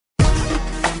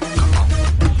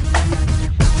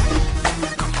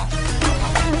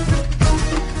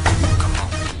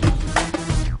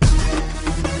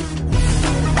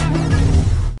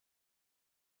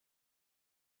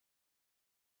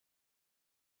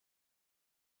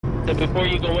So before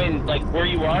you go in, like where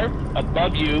you are,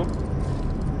 above you,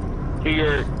 to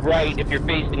your right, if you're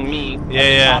facing me.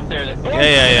 Yeah. Top there.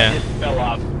 Yeah. Just fell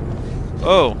off.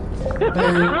 Oh.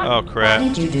 Blue, Oh crap. why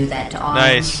did you do that to Orange?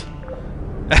 Nice.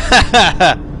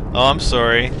 Oh, I'm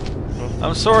sorry.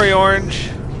 I'm sorry, Orange.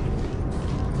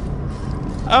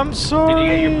 I'm sorry. Did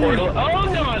you get your portal? Oh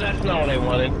no, that's not what I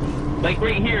wanted. Like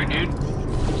right here, dude.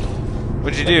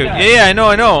 What'd you do? Yeah. Yeah, I know.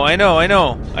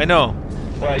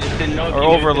 Well, I just didn't know. If Or you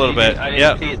over did, a little bit. I didn't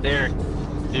Yep. see it there.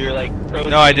 So you're like.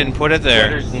 No, I didn't put it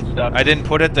there. And stuff. I didn't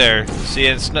put it there. See,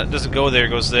 it doesn't go there. It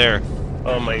goes there.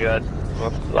 Oh my god.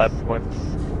 Well, left one.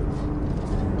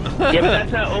 Yeah, but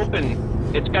that's not open.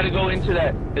 It's got to go into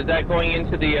that. Is that going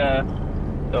into the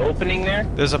opening there?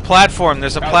 There's a platform.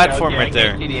 There's a platform right I there.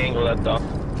 can't see the angle. That's all.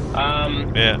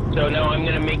 Yeah. So now I'm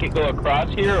gonna make it go across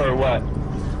here, or what?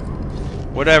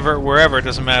 Whatever, wherever, it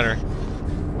doesn't matter.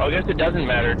 Oh, I guess it doesn't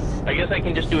matter. I guess I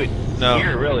can just do it No.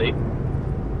 here, really.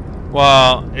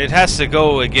 Well, it has to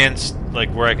go against like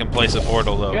where I can place a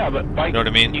portal, though. Yeah, but You know what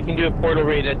I mean? You can do a portal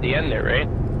right at the end there, right?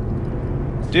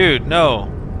 Dude, no.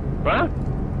 Huh?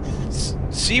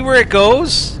 See where it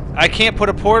goes? I can't put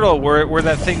a portal where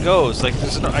that thing goes. Like,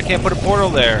 there's no, I can't put a portal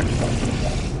there.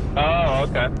 Oh,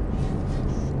 okay.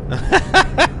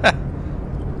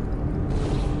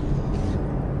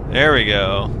 There we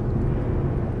go.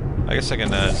 I guess I can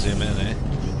zoom in, eh?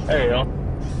 There you go.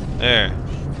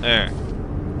 There.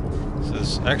 So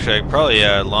this, actually, I could probably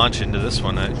launch into this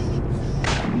one, eh?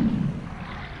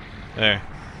 There.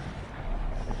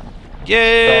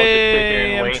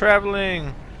 Yay! I'm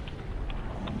traveling!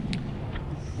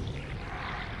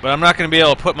 But I'm not going to be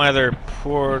able to put my other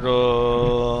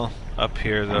portal up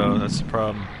here, though. That's the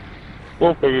problem.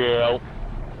 We'll figure it out.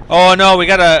 Oh no, we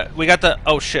got the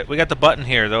oh shit, we got the button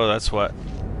here though, that's what.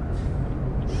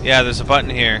 Yeah, there's a button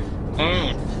here.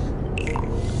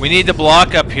 We need the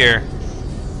block up here.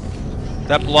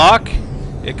 That block?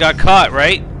 It got caught,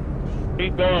 right?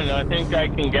 Keep going, I think I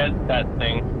can get that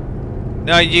thing.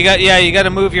 No, you got to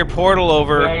move your portal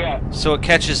over so it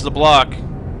catches the block.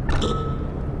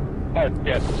 Oh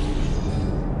shit.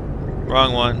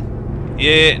 Wrong one.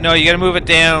 Yeah, no, you got to move it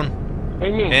down. What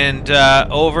do you mean? And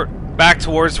over back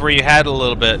towards where you had a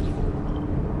little bit.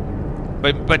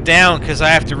 But down, because I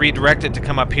have to redirect it to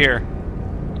come up here.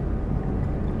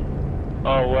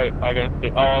 Oh wait, I can see.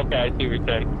 Oh, okay, I see what you're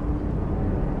saying.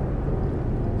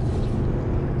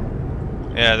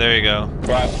 Yeah, there you go.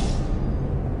 Right.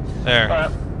 There.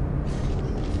 Right.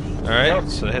 Alright, Yep.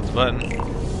 so hit the button.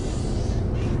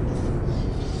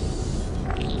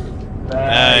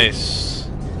 Nice.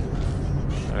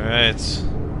 Alright.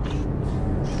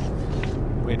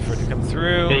 Wait for it to come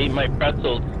through. They eat my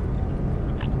pretzels.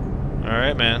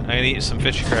 Alright, man. I'm gonna eat some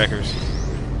fishy crackers.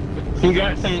 You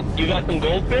got some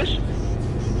goldfish?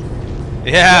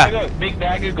 Yeah! I got a big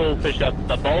bag of goldfish up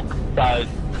the bulk size.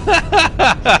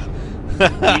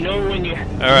 You know when you,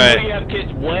 Alright. you know you have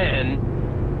kids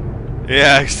when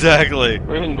Yeah, exactly.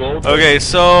 we're in goldfish. Okay,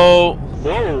 so...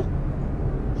 Whoa.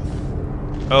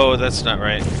 Oh, that's not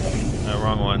right. No,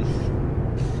 wrong one.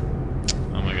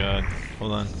 Oh my god.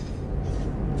 Hold on.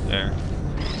 There.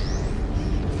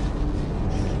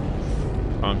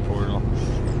 Wrong portal.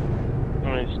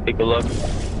 Let me just take a look.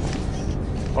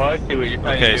 Oh, I see what you're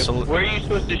trying to do. So where are you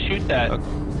supposed to shoot that? Okay.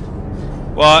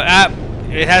 Well,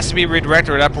 it has to be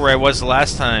redirected up where I was the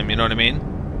last time, you know what I mean?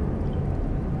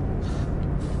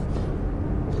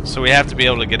 So we have to be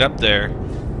able to get up there.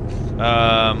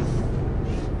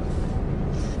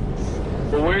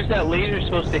 Well, where's that laser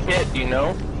supposed to hit, do you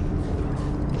know?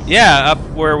 Yeah, up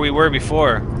where we were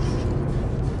before.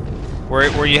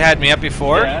 Where you had me up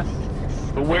before? Yeah.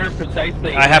 But where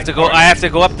precisely? I have to go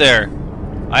up there.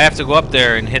 I have to go up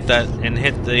there and hit that and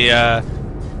hit the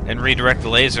and redirect the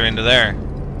laser into there.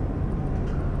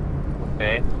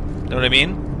 Okay. Know what I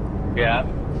mean? Yeah.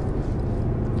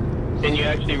 Can you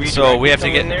actually redirect So we have to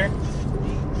some get in there?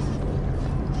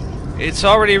 It's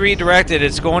already redirected.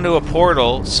 It's going to a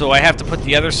portal, so I have to put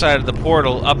the other side of the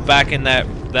portal up back in that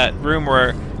room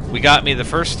where we got me the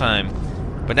first time.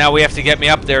 But now we have to get me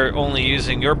up there only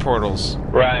using your portals.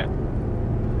 Right.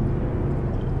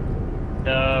 You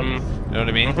know what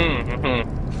I mean?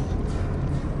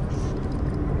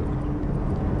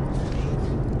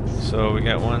 So we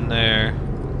got one there.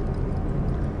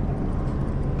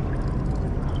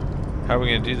 How are we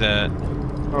gonna do that?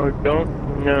 I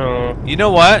don't know. You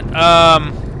know what?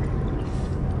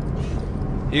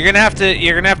 You're gonna have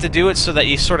to do it so that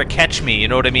you sort of catch me. You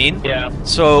know what I mean? Yeah.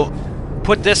 So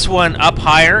put this one up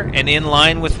higher and in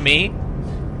line with me.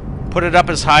 Put it up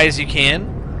as high as you can.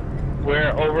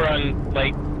 Where over on,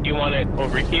 like, do you want it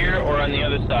over here or on the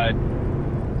other side?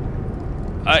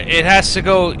 It has to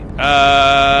go.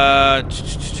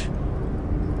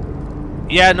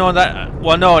 Yeah, no, that.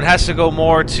 Well, no, it has to go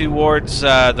more towards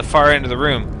the far end of the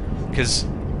room, because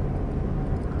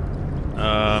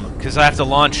I have to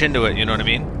launch into it. You know what I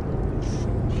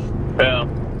mean? Yeah.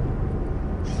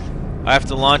 I have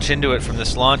to launch into it from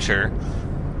this launcher,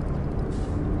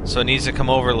 so it needs to come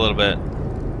over a little bit,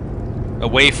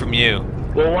 away from you.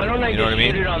 Well, why don't I You know just what I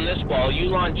mean? shoot it on this wall? You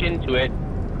launch into it,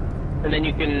 and then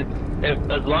you can,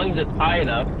 as long as it's high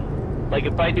enough. Like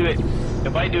if I do it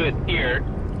here,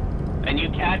 and you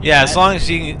catch. Yeah, that, as long as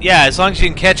you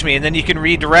can catch me, and then you can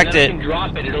redirect then I it can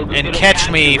drop it. It'll and it'll catch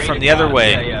me right from the other across.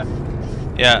 way. Yeah.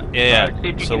 Yeah. See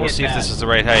if you So can we'll hit see if that. this is the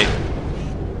right height.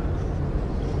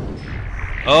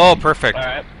 Oh, perfect. All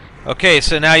right. Okay,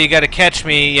 so now you got to catch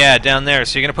me, yeah, down there.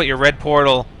 So you're gonna put your red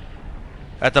portal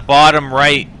at the bottom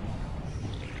right,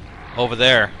 over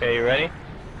there. Okay, you ready?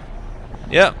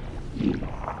 Yep.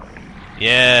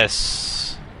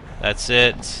 Yes, that's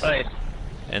it. Nice.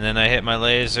 And then I hit my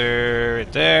laser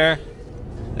right there.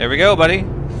 There we go, buddy.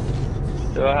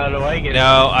 So how do I get it?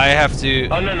 Now I have to.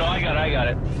 Oh no, I got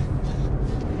it.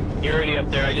 You're already up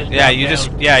there. I just. Yeah,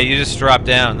 dropped down. you just drop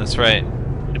down. That's right.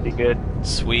 Should be good.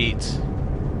 Sweet.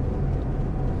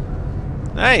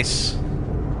 Nice.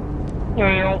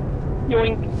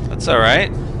 Yoink. That's all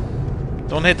right.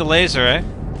 Don't hit the laser, eh?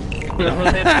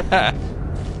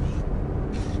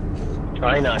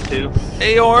 Try not to.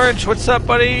 Hey, Orange, what's up,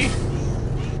 buddy?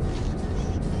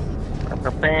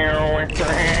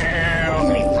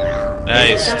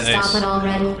 Nice, Just nice. stop it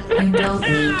already. You don't need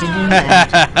to do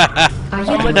that. Are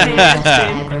you doing that just to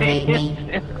aggravate me?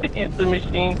 It's the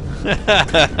machine.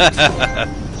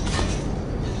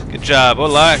 Good job.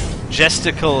 Hola,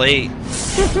 gesticulate.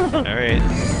 All right.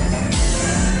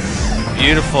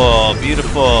 Beautiful,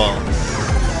 beautiful.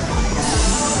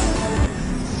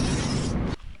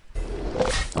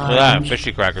 Look at that, Orange,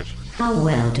 fishy crackers. how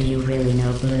well do you really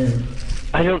know Blue?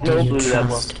 I don't know Do you Blue that well.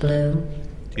 trust Blue?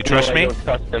 You trust No, me? I don't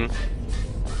trust him.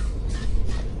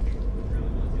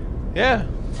 Yeah.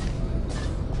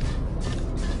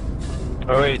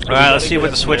 All right. All right, let's see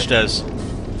what the switch does.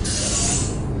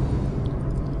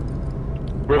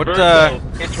 Reverso.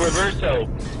 It's reverso.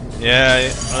 Yeah,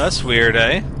 oh, that's weird,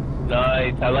 eh?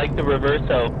 Nice. I like the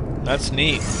reverso. That's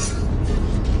neat.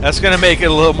 That's gonna make it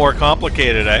a little more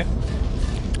complicated, eh?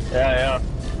 Yeah,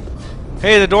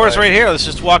 Hey, the door's right here. Let's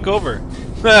just walk over.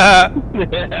 yeah.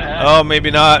 Oh,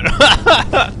 maybe not.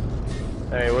 Alright,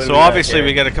 what do So we got obviously here?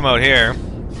 we got to come out here.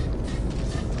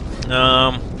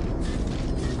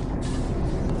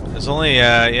 There's only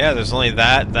there's only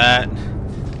that,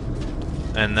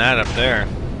 and that up there.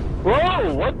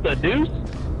 Whoa! What the deuce?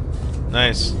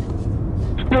 Nice.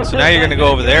 So now you're gonna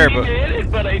go over there, but I didn't hit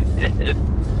it, but I did.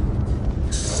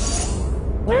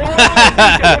 Whoa!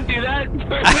 Don't do that!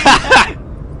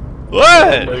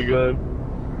 what? Oh my god.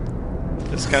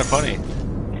 It's kind of funny.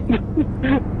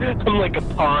 I'm like a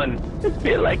pawn. I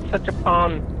feel like such a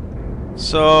pawn.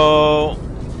 So,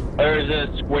 There's a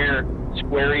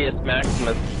Squarius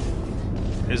Maximus.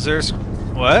 is there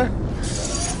what?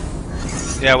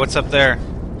 Yeah, what's up there?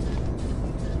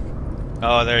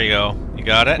 Oh, there you go. You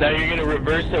got it? Now you're gonna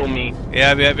reverso me.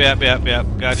 Yep.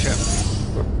 Gotcha.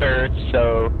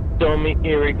 Reverso. Domi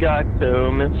Irigato,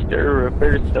 Mr.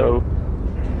 Reverso.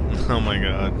 Oh my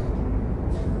god.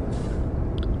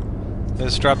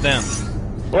 Let's drop down.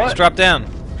 What? Just drop down.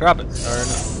 Drop it. Or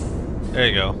no. There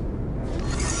you go.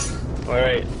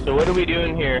 Alright, so what are we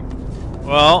doing here?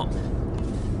 Well,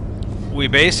 we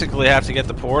basically have to get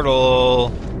the portal.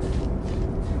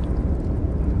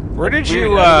 Where did Weird,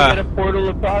 you, how do we get a portal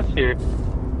across here?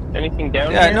 Anything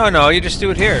down Yeah, here? no, you just do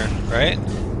it here, right?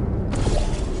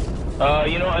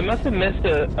 You know, I must have missed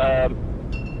a,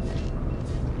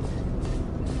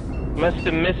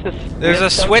 There's a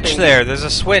missed switch something. there. There's a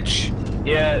switch.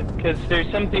 Yeah, because there's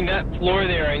something, that floor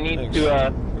there I need Thanks.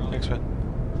 to, Thanks, man.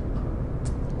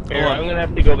 here, Hold on. I'm gonna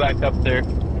have to go back up there.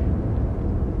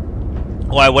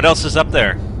 Why? What else is up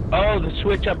there? Oh, the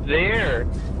switch up there.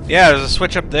 Yeah, there's a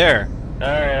switch up there.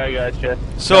 Alright, I gotcha.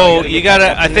 So you get back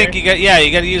gotta. up I in think there?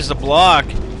 you gotta use the block.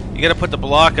 You gotta put the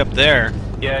block up there,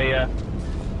 Yeah.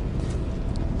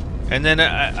 and then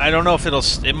I don't know if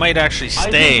it might actually I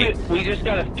stay. think we just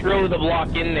gotta throw the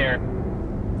block in there.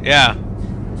 Yeah.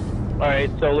 Alright,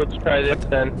 so let's try this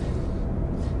then.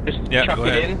 Just Yeah, chuck go it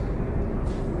ahead.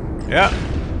 in. Yeah.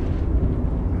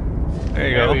 There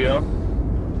you There go. we go.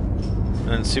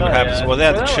 And see what Oh, happens. yeah. Well,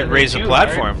 that Well, that should wasn't raise the too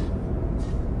platform.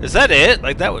 Is that it?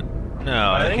 Like that would?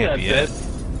 No, I that think can't be that's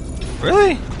it.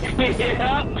 Really?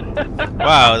 yeah.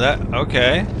 Wow. That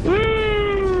okay.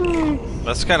 Woo!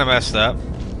 That's kind of messed up.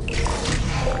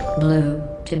 Blue,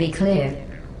 to be clear,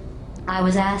 I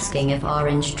was asking if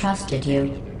Orange trusted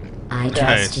you. I trust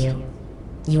Nice. you.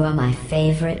 You are my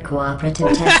favorite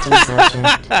cooperative testing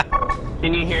subject.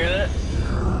 Can you hear that?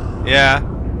 Yeah.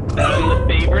 That I'm the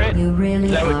favorite? You really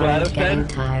Is that what aren't Gladys getting said?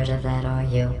 tired of that, are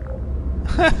you?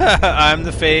 I'm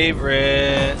the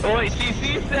favorite. Oh wait,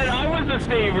 CC said I was the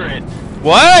favorite.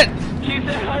 What? She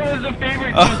said I was the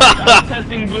favorite. She was like, I'm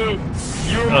testing blue.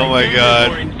 You're Oh my favorite, God.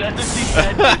 Orange. That's what she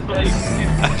said. She's like,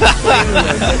 she's playing with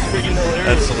us. That's freaking hilarious.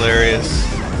 That's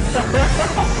hilarious.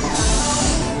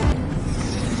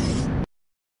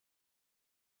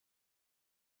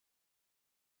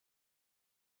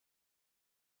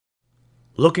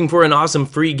 Looking for an awesome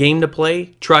free game to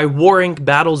play? Try War Inc.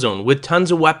 Battlezone with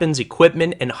tons of weapons,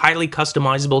 equipment, and highly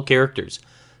customizable characters.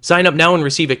 Sign up now and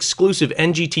receive exclusive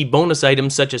NGT bonus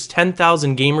items such as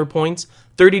 10,000 gamer points,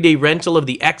 30-day rental of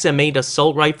the XM8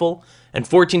 assault rifle, and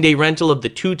 14-day rental of the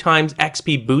 2x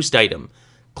XP boost item.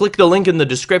 Click the link in the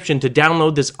description to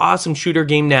download this awesome shooter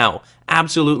game now,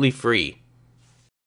 absolutely free.